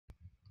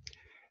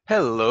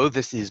Hello,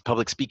 this is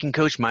public speaking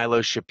coach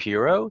Milo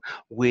Shapiro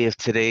with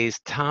today's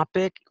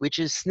topic, which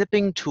is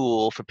snipping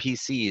tool for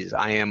PCs.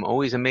 I am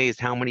always amazed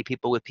how many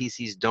people with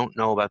PCs don't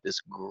know about this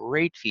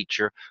great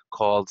feature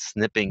called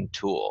snipping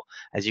tool.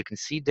 As you can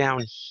see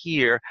down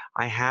here,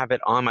 I have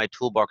it on my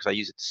toolbar because I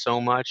use it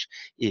so much.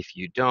 If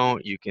you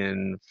don't, you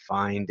can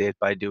find it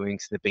by doing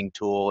snipping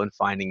tool and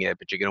finding it,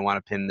 but you're going to want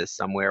to pin this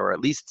somewhere or at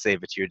least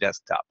save it to your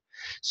desktop.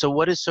 So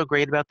what is so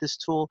great about this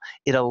tool?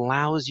 It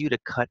allows you to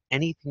cut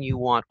anything you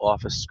want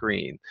off a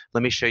screen.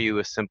 Let me show you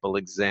a simple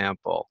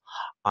example.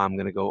 I'm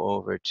going to go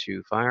over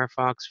to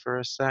Firefox for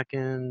a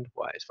second.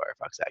 Why is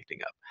Firefox acting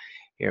up?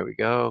 Here we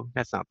go.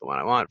 That's not the one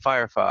I want.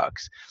 Firefox.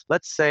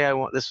 Let's say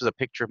this was a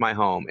picture of my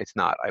home. It's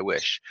not, I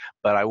wish.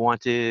 But I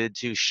wanted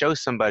to show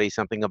somebody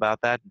something about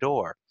that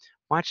door.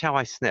 Watch how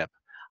I snip.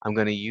 I'm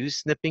going to use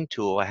snipping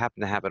tool. I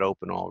happen to have it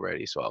open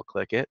already, so I'll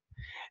click it.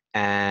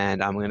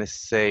 And I'm going to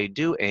say,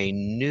 do a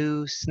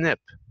new snip.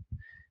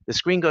 The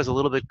screen goes a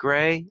little bit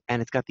gray,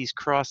 and it's got these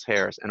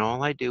crosshairs. And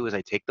all I do is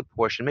I take the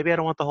portion. Maybe I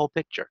don't want the whole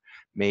picture.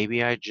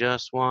 Maybe I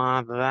just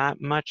want that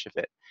much of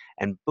it.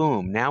 And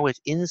boom, now it's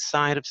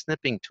inside of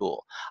Snipping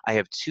Tool. I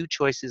have two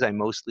choices I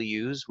mostly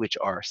use, which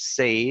are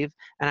save,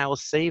 and I will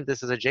save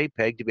this as a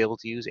JPEG to be able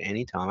to use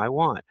anytime I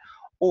want.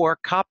 Or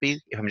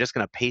copy, if I'm just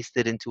going to paste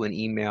it into an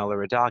email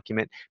or a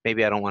document,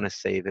 maybe I don't want to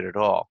save it at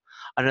all.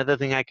 Another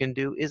thing I can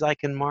do is I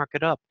can mark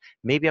it up.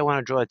 Maybe I want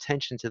to draw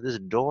attention to this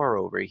door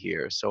over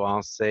here. So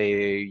I'll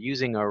say,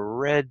 using a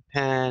red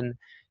pen,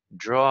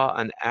 draw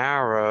an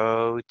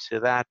arrow to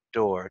that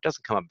door. It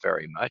doesn't come up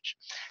very much.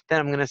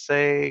 Then I'm going to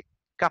say,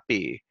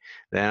 copy.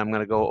 Then I'm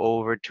going to go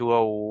over to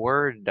a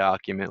Word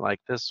document like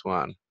this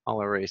one.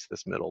 I'll erase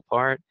this middle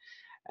part,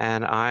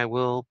 and I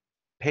will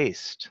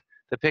paste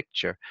the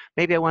picture.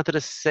 Maybe I wanted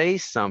to say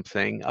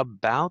something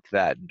about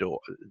that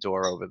door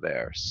over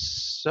there.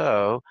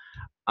 So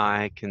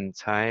I can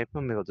type,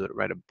 maybe I'll do it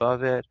right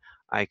above it.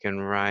 I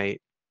can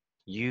write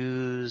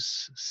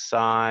use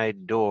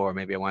side door.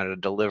 Maybe I wanted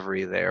a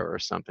delivery there or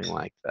something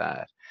like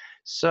that.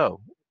 So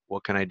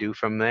what can I do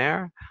from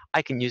there?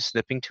 I can use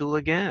snipping tool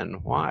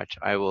again. Watch,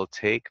 I will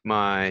take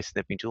my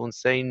snipping tool and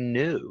say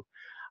new.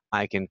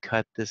 I can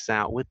cut this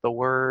out with the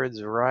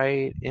words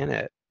right in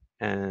it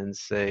and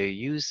say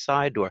use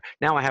side door.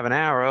 Now I have an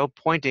arrow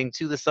pointing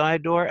to the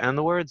side door and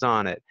the words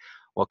on it.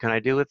 What can I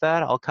do with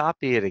that? I'll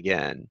copy it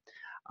again.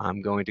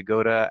 I'm going to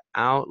go to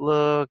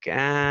Outlook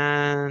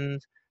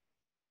and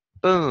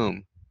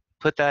boom,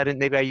 put that in.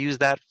 Maybe I use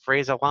that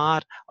phrase a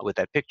lot with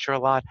that picture a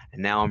lot,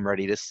 and now I'm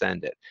ready to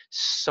send it.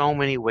 So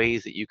many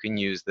ways that you can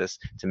use this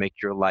to make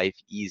your life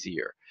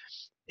easier.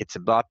 It's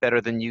a lot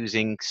better than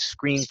using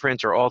screen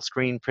print or alt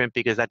screen print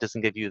because that doesn't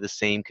give you the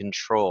same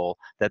control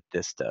that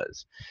this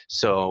does.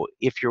 So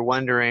if you're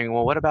wondering,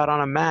 well, what about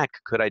on a Mac?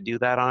 Could I do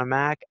that on a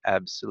Mac?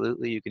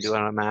 Absolutely, you can do it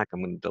on a Mac.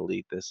 I'm going to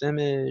delete this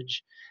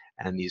image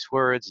and these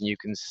words, and you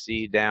can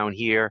see down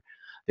here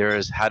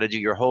there's how to do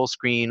your whole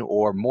screen,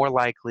 or more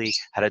likely,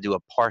 how to do a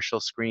partial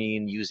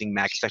screen using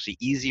Mac. It's actually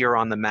easier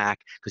on the Mac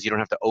because you don't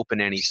have to open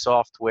any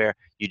software.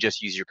 You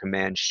just use your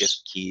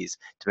Command-Shift keys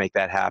to make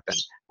that happen.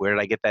 Where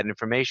did I get that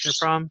information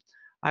from?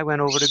 I went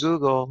over to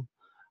Google.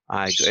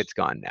 It's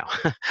gone now.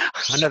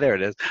 Oh, no, there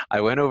it is. I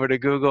went over to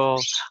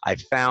Google. I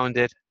found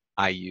it.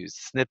 I used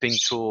snipping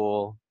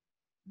tool,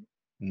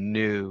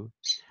 new,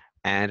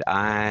 and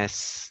I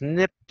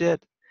snipped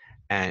it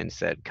and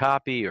said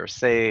copy or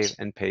save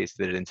and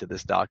pasted it into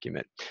this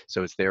document.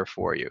 So it's there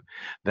for you.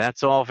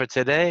 That's all for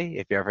today.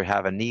 If you ever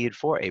have a need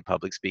for a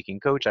public speaking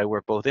coach, I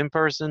work both in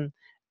person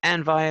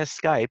and via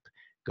Skype.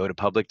 Go to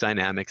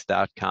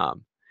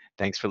publicdynamics.com.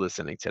 Thanks for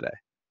listening today.